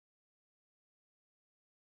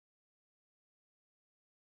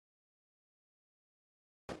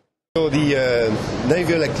So the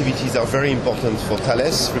naval activities are very important for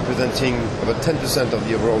Thales, representing about 10% of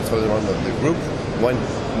the overall turnaround of the group,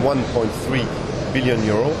 1.3 billion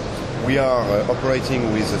euro. We are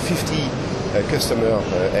operating with 50 customers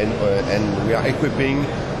and we are equipping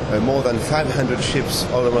more than 500 ships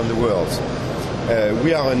all around the world.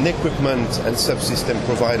 We are an equipment and subsystem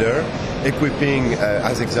provider, equipping,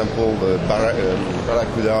 as example, the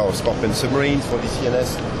Barracuda or Scorpion submarines for the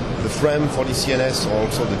CNS, the FREM for the CNS, or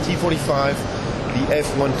also the T-45, the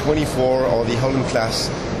F-124 or the Holland class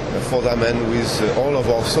for them, and with all of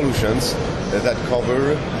our solutions that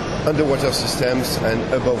cover underwater systems and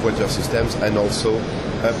above water systems, and also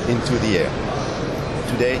up into the air.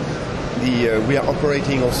 Today, we are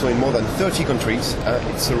operating also in more than 30 countries.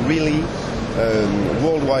 It's a really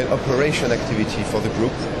worldwide operation activity for the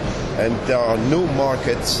group, and there are no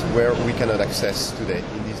markets where we cannot access today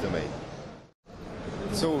in this domain.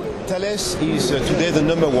 So Thales is today the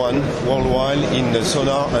number one worldwide in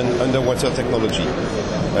sonar and underwater technology,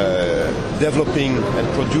 developing and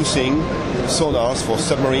producing sonars for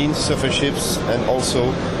submarines, surface ships, and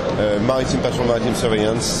also maritime patrol, maritime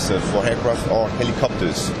surveillance for aircraft or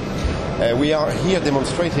helicopters. We are here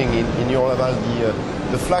demonstrating in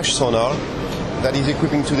Euronaval the flash sonar that is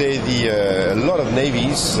equipping today a lot of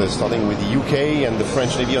navies, starting with the UK and the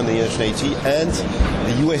French Navy on the NH-90 and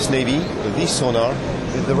the US Navy. This sonar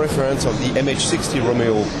is the reference of the MH-60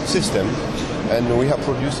 Romeo system, and we are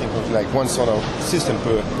producing like one sonar system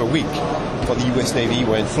per week for the US Navy.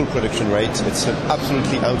 We're in full production rate. It's an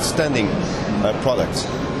absolutely outstanding product.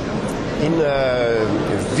 In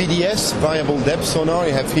VDS, variable depth sonar,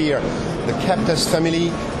 you have here the Captas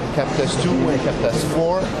family, Captas 2 and Captas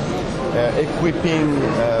 4. Equipping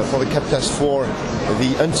for the Captas 4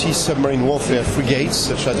 the anti-submarine warfare frigates,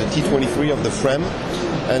 such as the T-23 of the FREM.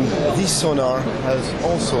 And this sonar has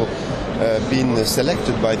also been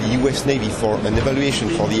selected by the US Navy for an evaluation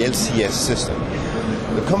for the LCS system.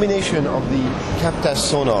 The combination of the Captas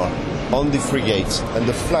sonar on the frigates and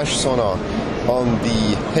the flash sonar on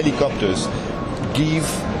the helicopters give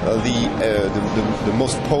the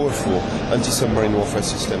most powerful anti-submarine warfare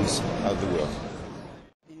systems out of the world.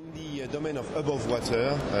 Domain of above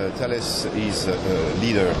water, Thales is a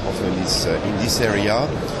leader also in this area,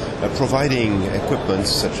 providing equipment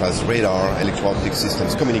such as radar, electro-optic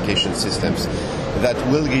systems, communication systems that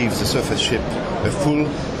will give the surface ship a full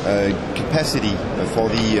capacity for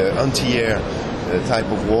the anti-air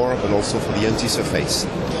type of war, but also for the anti-surface.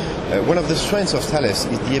 One of the strengths of Thales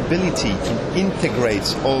is the ability to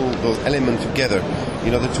integrate all those elements together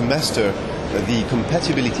in order to master the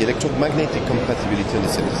compatibility, electromagnetic compatibility on the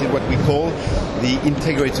system. This is what we call the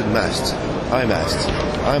integrated mast, IMAST.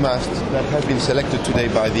 IMAST that has been selected today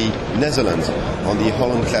by the Netherlands on the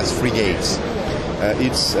Holland class frigates.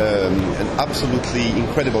 It's an absolutely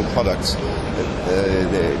incredible product.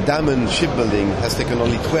 The Damen shipbuilding has taken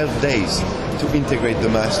only 12 days to integrate the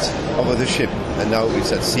mast over the ship, and now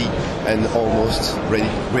it's at sea and almost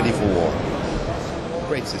ready for war.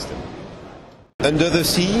 Great system. Under the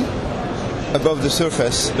sea, above the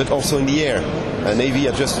surface, but also in the air. Navy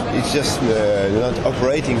are just not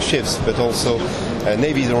operating ships, but also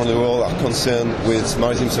navies around the world are concerned with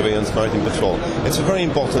maritime surveillance, maritime patrol. It's a very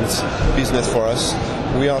important business for us.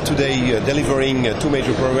 We are today delivering two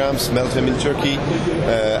major programs, Maritime in Turkey,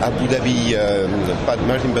 Abu Dhabi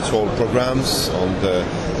maritime patrol programs on the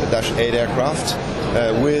Dash 8 aircraft,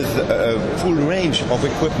 with a full range of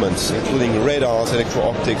equipment, including radars,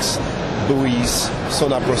 electro-optics, buoys,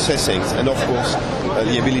 sonar processing, and of course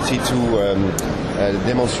the ability to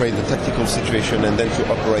demonstrate the tactical situation and then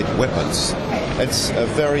to operate weapons. It's a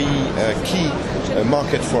very key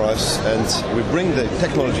market for us, and we bring the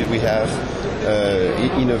technology we have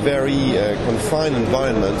in a very confined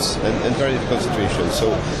environment and very difficult situation.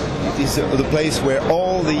 So it is the place where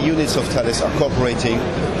all the units of Thales are cooperating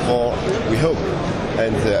for, we hope,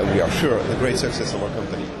 and we are sure, the great success of our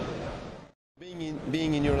company.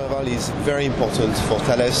 Being in Euronaval is very important for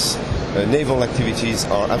Thales. Naval activities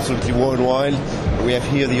are absolutely worldwide. We have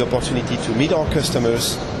here the opportunity to meet our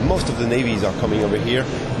customers. Most of the navies are coming over here.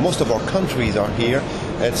 Most of our countries are here.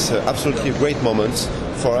 It's absolutely a great moment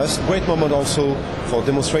for us. Great moment also for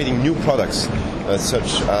demonstrating new products,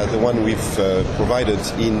 such as the one we've provided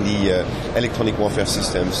in the electronic warfare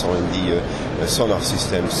systems or in the sonar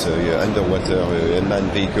systems, underwater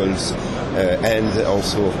unmanned vehicles, and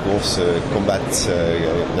also, of course, combat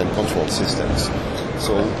and control systems.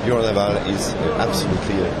 So Euronaval is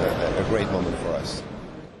absolutely a great moment for us.